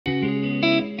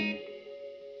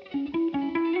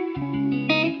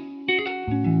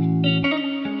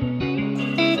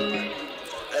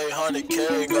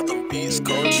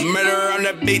murder on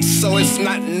the beat, so it's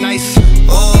not nice.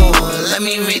 Oh, let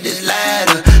me read this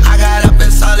letter. I got up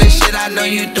and saw this shit, I know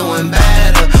you doing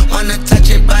better. Wanna touch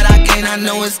it, but I can't, I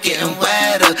know it's getting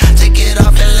wetter. Take it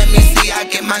off and let me see, I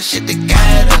get my shit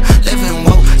together. Living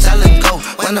woe, tell her go,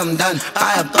 when I'm done,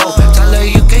 buy a boat. Tell her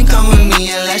you can't come with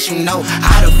me unless you know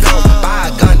how to flow. Buy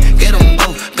a gun, get them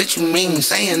both, bitch you mean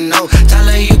saying no. Tell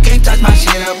her you can't touch my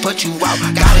shit, I'll put you out,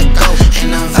 gotta go.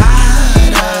 And I'm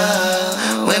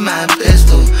vital with my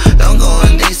pistol. Don't go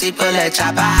on Daisy, pull that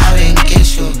chopper out and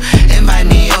kiss you. Invite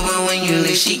me over when you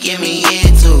leave, she give me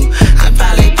here too. I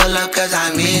probably pull up cause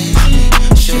I'm in.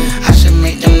 Shoot, I should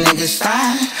make them niggas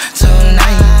stop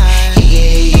tonight.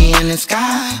 Yeah, in the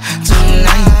sky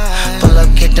tonight. Pull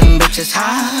up, get them bitches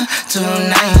high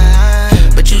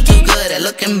tonight. But you too good at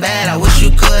looking bad, I wish you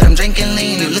could. I'm drinking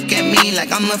lean, you look at me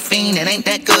like I'm a fiend. It ain't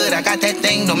that good, I got that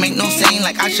thing, don't make no scene.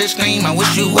 Like I should scream, I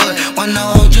wish you would. Wanna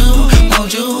hold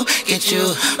you, get you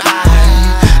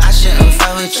right. I shouldn't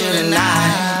fuck with you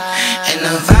tonight. In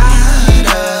the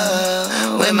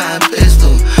vital with my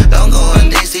pistol. Don't go on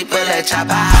Daisy, pull that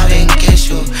chopper out and kiss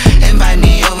you. Invite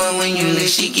me over when you leave,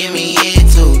 she give me here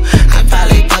too. I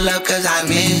probably pull up cause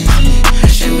I'm in.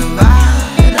 In the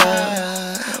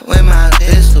vital with my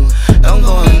pistol. Don't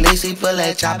go on Daisy, pull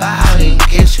that chopper out and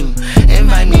kiss you.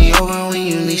 Invite me over when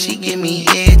you leave, she give me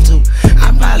here too.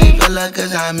 I probably pull up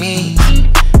cause I'm in.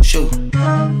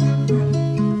 Shoot.